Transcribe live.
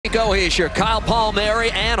Go Heischer, Kyle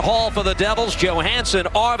Palmieri, and Hall for the Devils. Johansson,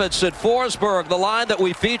 Arvidsson, Forsberg, the line that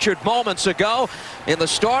we featured moments ago. In the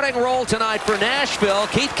starting role tonight for Nashville,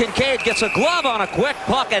 Keith Kincaid gets a glove on a quick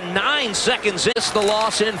puck, and 9 seconds in. The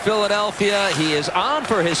loss in Philadelphia. He is on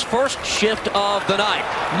for his first shift of the night.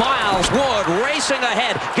 Miles Wood racing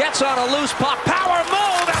ahead, gets on a loose puck, power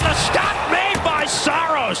move, and the stop made by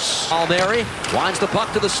Saros. Palmieri winds the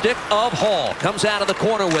puck to the stick of Hall, comes out of the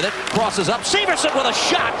corner with it, crosses up, Severson with a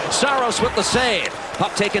shot, Saros with the save.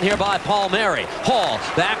 Puck taken here by Palmieri. Hall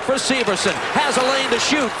back for Severson, has a lane to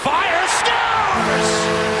shoot, fires, scores!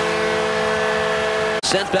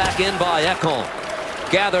 Sent back in by Ekholm.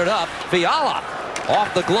 Gathered up, Fiala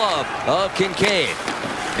off the glove of Kincaid.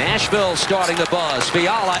 Nashville starting to buzz.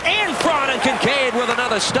 Fiala in front, and Kincaid with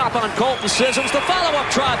another stop on Colton Sissons. The follow-up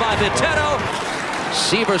try by Viteto.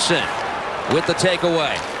 Severson with the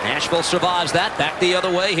takeaway. Nashville survives that. Back the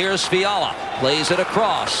other way. Here's Fiala. Plays it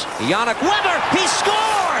across. Yannick Weber. He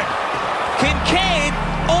scored! Kincaid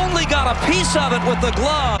only got a piece of it with the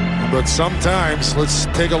glove. But sometimes, let's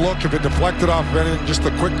take a look. If it deflected off anything, just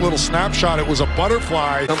a quick little snapshot, it was a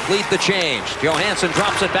butterfly. Complete the change. Johansson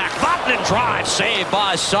drops it back. Vatanen drives. Saved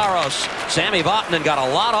by Saros. Sami Vatanen got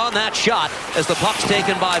a lot on that shot as the puck's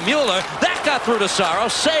taken by Mueller. That got through to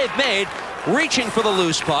Saros. Save made. Reaching for the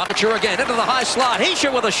loose puck. Sure again into the high slot.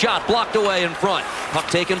 Heischer with a shot blocked away in front. Puck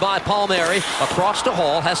taken by Palmieri. Across to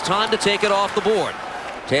Hall. Has time to take it off the board.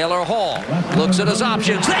 Taylor Hall looks at his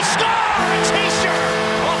options. They score! It's Heischer!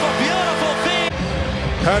 Off a beautiful feed.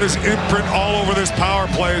 Had his imprint all over this power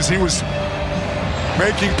play as he was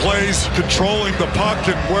making plays, controlling the puck,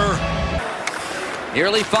 and where...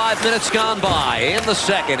 Nearly 5 minutes gone by in the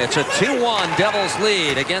second. It's a 2-1 Devils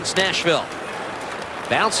lead against Nashville.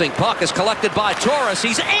 Bouncing puck is collected by Turris.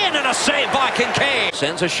 He's in, and a save by Kincaid.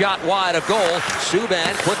 Sends a shot wide of goal.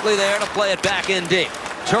 Subban quickly there to play it back in deep.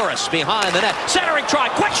 Turris behind the net. Centering try.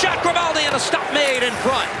 Quick shot. Grimaldi, and a stop made in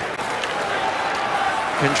front.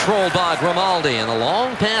 Controlled by Grimaldi, and a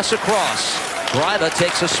long pass across. Greiva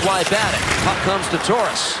takes a swipe at it. Puck comes to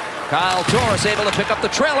Turris. Kyle Turris able to pick up the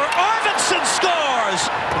trailer. Arvidsson scores!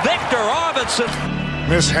 Victor Arvidsson.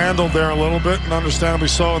 Mishandled there a little bit, and understandably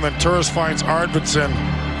so, and then Turris finds Arvidsson,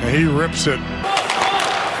 and he rips it.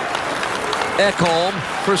 Ekholm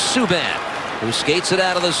for Subban, who skates it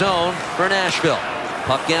out of the zone for Nashville.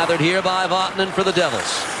 Puck gathered here by Vatanen for the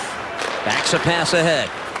Devils. Backs a pass ahead.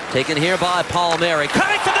 Taken here by Palmieri.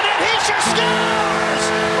 Coming for the net. Heischer scores!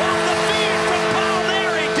 Off the feed from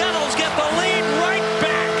Palmieri. Devils get the lead right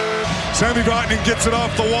back. Sami Vatanen gets it off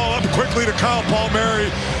the wall, up quickly to Kyle Palmieri.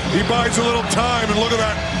 He buys a little time, and look at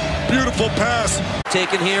that beautiful pass.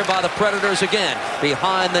 Taken here by the Predators again.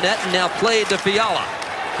 Behind the net, and now played to Fiala.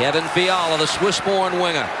 Kevin Fiala, the Swiss-born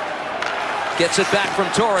winger. Gets it back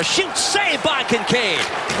from Turris. Shoots, saved by Kincaid.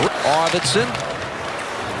 Arvidsson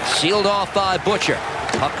sealed off by Butcher.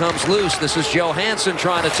 Puck comes loose. This is Johansson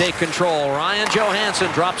trying to take control. Ryan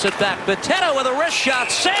Johansson drops it back. Viteto with a wrist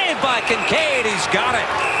shot, saved by Kincaid. He's got it.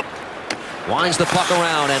 Winds the puck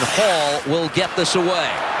around, and Hall will get this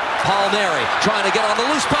away. Palmieri trying to get on the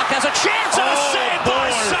loose puck, has a chance, and a save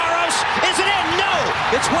by Saros. Is it in? No!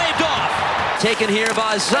 It's waved off. Taken here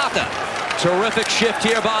by Zacha. Terrific shift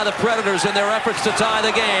here by the Predators in their efforts to tie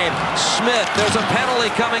the game. Smith, there's a penalty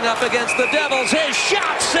coming up against the Devils. His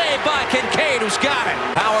shot saved by Kincaid, who's got it.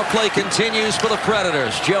 Power play continues for the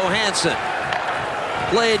Predators. Johansson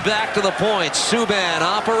played back to the point. Subban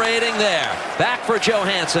operating there. Back for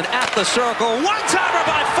Johansson at the circle. One-timer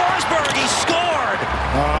by Forsberg. He scored.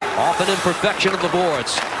 Off an imperfection of the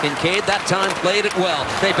boards. Kincaid that time played it well.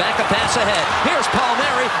 They back a pass ahead. Here's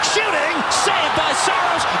Palmieri shooting. Saved by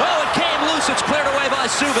Saros. Oh, it came loose. It's cleared away by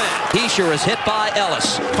Subban. Heischer is hit by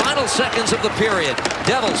Ellis. Final seconds of the period.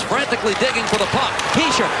 Devils frantically digging for the puck.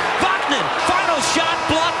 Heischer. Vatanen. Final shot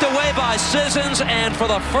blocked away by Sissons. And for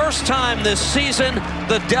the first time this season,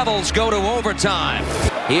 the Devils go to overtime.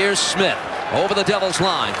 Here's Smith. Over the Devils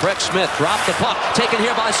line. Craig Smith dropped the puck. Taken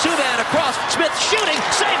here by Subban across. Smith shooting.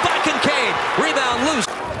 Saved by Kincaid. Rebound loose.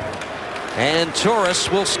 And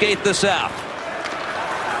Turris will skate this out.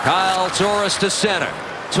 Kyle Turris to center.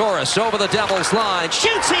 Turris over the Devils line.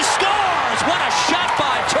 Shoots. He scores. What a shot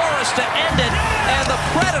by Turris to end it. And the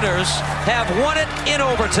Predators have won it in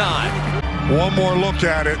overtime. One more look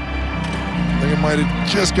at it. I think it might have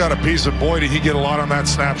just got a piece of boy. Did he get a lot on that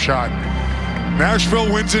snapshot?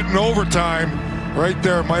 Nashville wins it in overtime. Right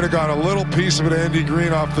there, might have got a little piece of it, Andy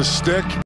Green, off the stick.